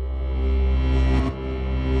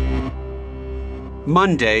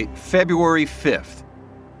 Monday, February 5th.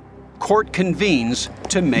 Court convenes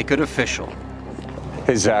to make it official.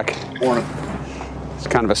 Hey, Zach. Morning. It's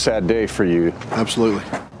kind of a sad day for you. Absolutely.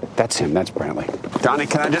 That's him. That's Brantley. Donnie,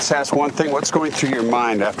 can I just ask one thing? What's going through your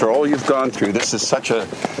mind after all you've gone through? This is such a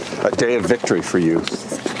day of victory for you.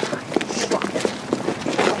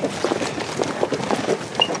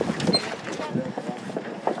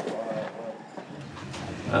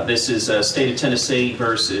 This is State of Tennessee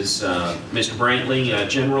versus Mr. Brantley.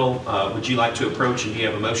 General, would you like to approach and do you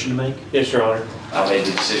have a motion to make? Yes, Your Honor. I made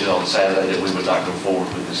the decision on Saturday that we would not go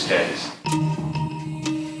forward with this case.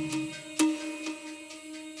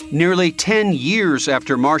 Nearly 10 years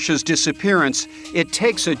after Marcia's disappearance, it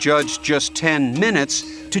takes a judge just 10 minutes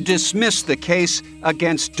to dismiss the case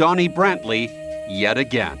against Donnie Brantley yet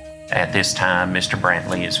again. At this time, Mr.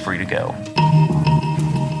 Brantley is free to go.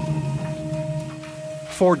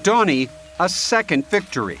 For Donnie, a second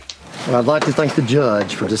victory. Well, I'd like to thank the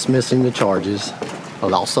judge for dismissing the charges.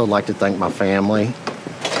 I'd also like to thank my family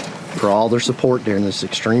for all their support during this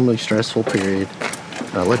extremely stressful period.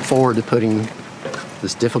 And I look forward to putting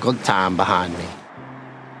this difficult time behind me.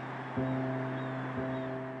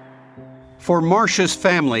 For Marsha's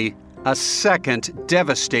family, a second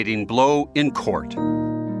devastating blow in court.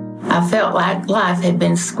 I felt like life had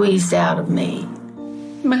been squeezed out of me.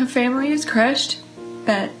 My family is crushed,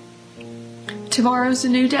 but tomorrow's a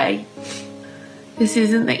new day. This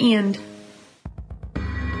isn't the end.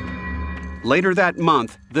 Later that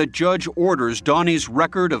month, the judge orders Donnie's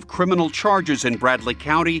record of criminal charges in Bradley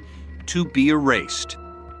County to be erased.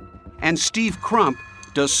 And Steve Crump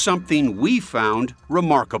does something we found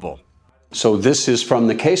remarkable. So this is from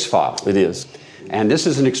the case file. It is. And this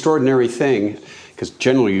is an extraordinary thing, because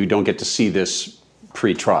generally you don't get to see this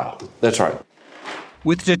pre-trial. That's right.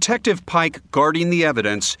 With Detective Pike guarding the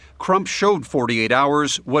evidence, Crump showed 48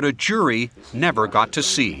 Hours what a jury never got to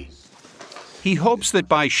see. He hopes that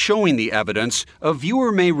by showing the evidence, a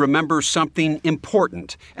viewer may remember something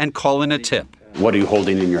important and call in a tip. What are you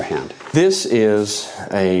holding in your hand? This is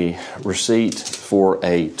a receipt for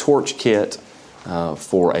a torch kit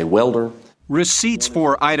for a welder. Receipts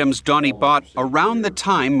for items Donnie bought around the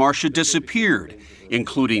time Marsha disappeared,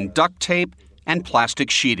 including duct tape and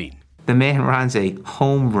plastic sheeting. The man runs a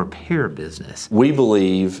home repair business. We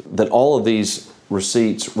believe that all of these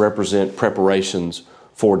receipts represent preparations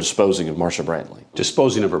for disposing of Marsha Brantley.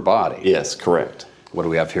 Disposing of her body? Yes, correct. What do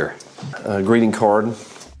we have here? A greeting card.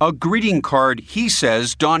 A greeting card he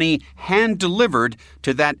says Donnie hand-delivered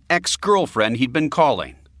to that ex-girlfriend he'd been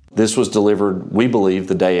calling. This was delivered, we believe,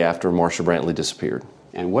 the day after Marsha Brantley disappeared.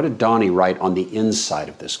 And what did Donnie write on the inside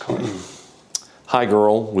of this card? Hi,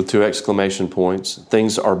 girl, with 2 exclamation points.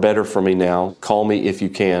 Things are better for me now. Call me if you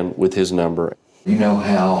can, with his number. You know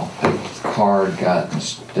how a card got in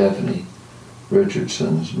Stephanie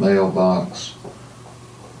Richardson's mailbox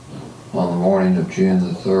on the morning of June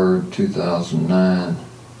the 3rd, 2009,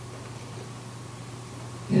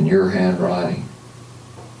 in your handwriting?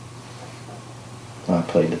 I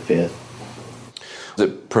played the 5th.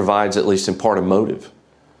 It provides, at least in part, a motive.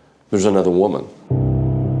 There's another woman.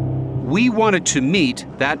 We wanted to meet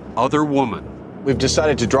that other woman. We've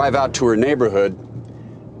decided to drive out to her neighborhood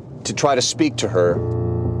to try to speak to her.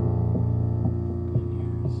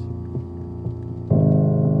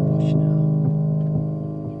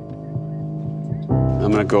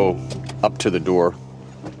 I'm going to go up to the door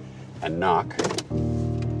and knock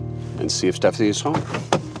and see if Stephanie is home.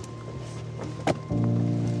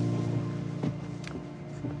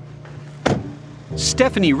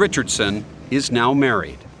 Stephanie Richardson is now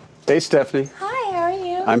married. Hey, Stephanie. Hi, how are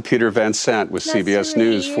you? I'm Peter Van Sant with CBS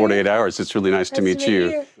News 48 Hours. It's really nice to meet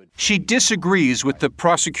you. She disagrees with the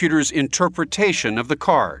prosecutor's interpretation of the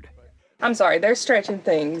card. I'm sorry, they're stretching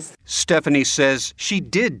things. Stephanie says she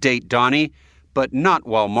did date Donnie, but not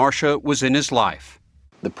while Marsha was in his life.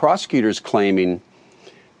 The prosecutor's claiming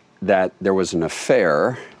that there was an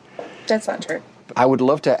affair. That's not true. I would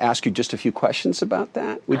love to ask you just a few questions about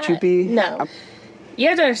that. Would you be? No. You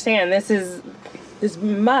have to understand, this is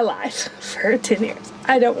my life for 10 years.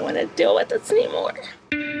 I don't want to deal with this anymore.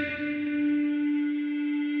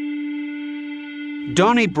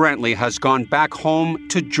 Donnie Brantley has gone back home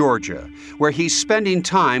to Georgia, where he's spending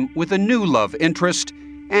time with a new love interest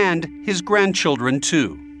and his grandchildren,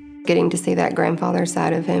 too. Getting to see that grandfather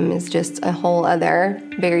side of him is just a whole other,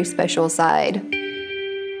 very special side.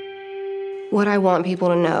 What I want people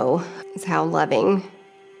to know is how loving,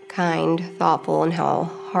 kind, thoughtful, and how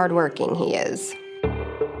hardworking he is.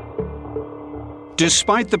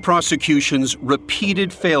 Despite the prosecution's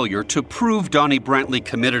repeated failure to prove Donnie Brantley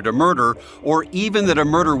committed a murder, or even that a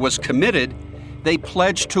murder was committed, they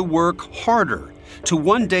pledged to work harder to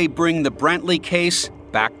one day bring the Brantley case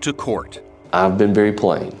back to court. I've been very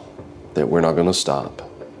plain that we're not going to stop.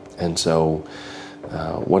 And so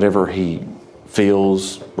whatever he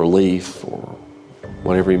feels, relief, or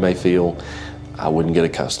whatever he may feel, I wouldn't get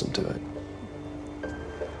accustomed to it.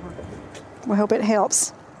 We hope it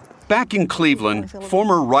helps. Back in Cleveland,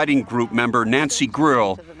 former writing group member Nancy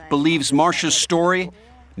Grill believes Marsha's story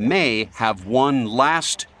may have one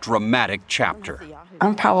last dramatic chapter.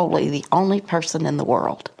 I'm probably the only person in the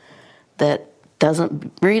world that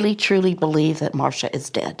doesn't really truly believe that Marsha is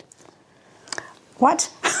dead. What?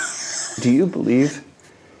 Do you believe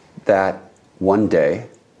that one day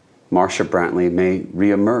Marsha Brantley may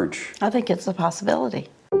reemerge? I think it's a possibility.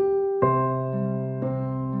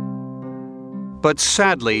 But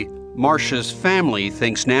sadly, Marsha's family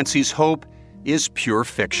thinks Nancy's hope is pure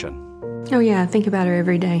fiction. Oh yeah, I think about her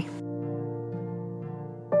every day.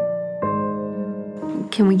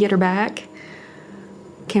 Can we get her back?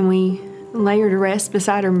 Can we lay her to rest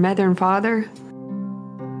beside her mother and father?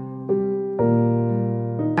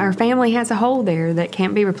 Our family has a hole there that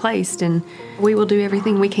can't be replaced, and we will do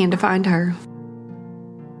everything we can to find her.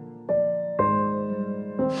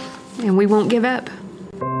 And and we won't give up.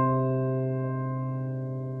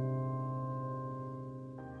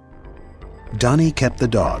 Donnie kept the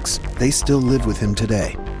dogs. They still live with him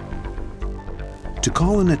today. To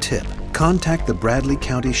call in a tip, contact the Bradley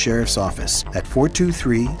County Sheriff's Office at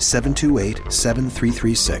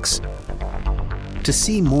 423-728-7336. To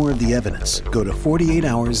see more of the evidence, go to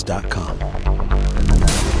 48hours.com.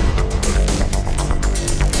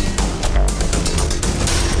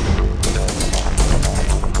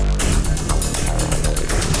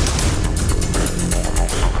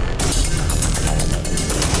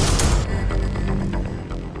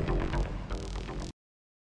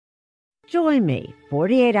 Join me,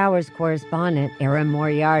 48 Hours correspondent Erin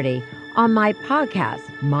Moriarty, on my podcast,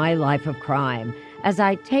 My Life of Crime, as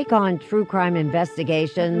I take on true crime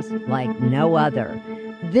investigations like no other.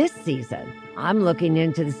 This season, I'm looking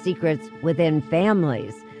into the secrets within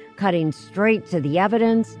families, cutting straight to the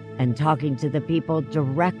evidence and talking to the people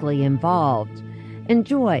directly involved.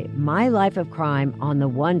 Enjoy My Life of Crime on the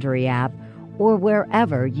Wondery app or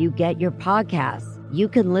wherever you get your podcasts. You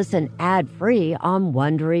can listen ad-free on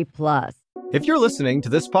Wondery Plus. If you're listening to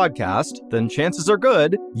this podcast, then chances are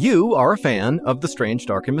good you are a fan of the strange,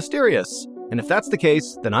 dark, and mysterious. And if that's the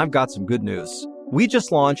case, then I've got some good news. We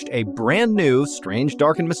just launched a brand new strange,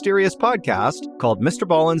 dark, and mysterious podcast called Mr.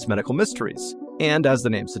 Ballen's Medical Mysteries. And as the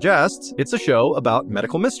name suggests, it's a show about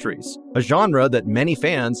medical mysteries, a genre that many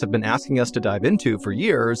fans have been asking us to dive into for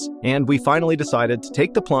years, and we finally decided to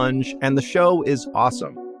take the plunge, and the show is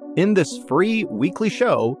awesome. In this free weekly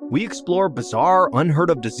show, we explore bizarre, unheard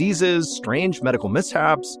of diseases, strange medical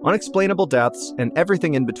mishaps, unexplainable deaths, and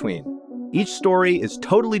everything in between. Each story is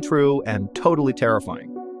totally true and totally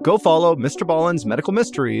terrifying. Go follow Mr. Ballen's Medical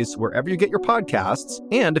Mysteries wherever you get your podcasts,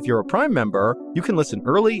 and if you're a Prime member, you can listen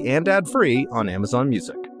early and ad-free on Amazon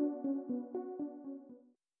Music.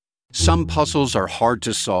 Some puzzles are hard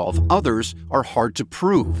to solve, others are hard to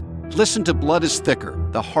prove. Listen to Blood is Thicker,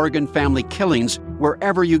 The Hargan Family Killings,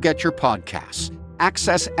 wherever you get your podcasts.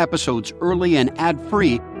 Access episodes early and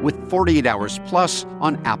ad-free with 48 Hours Plus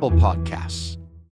on Apple Podcasts.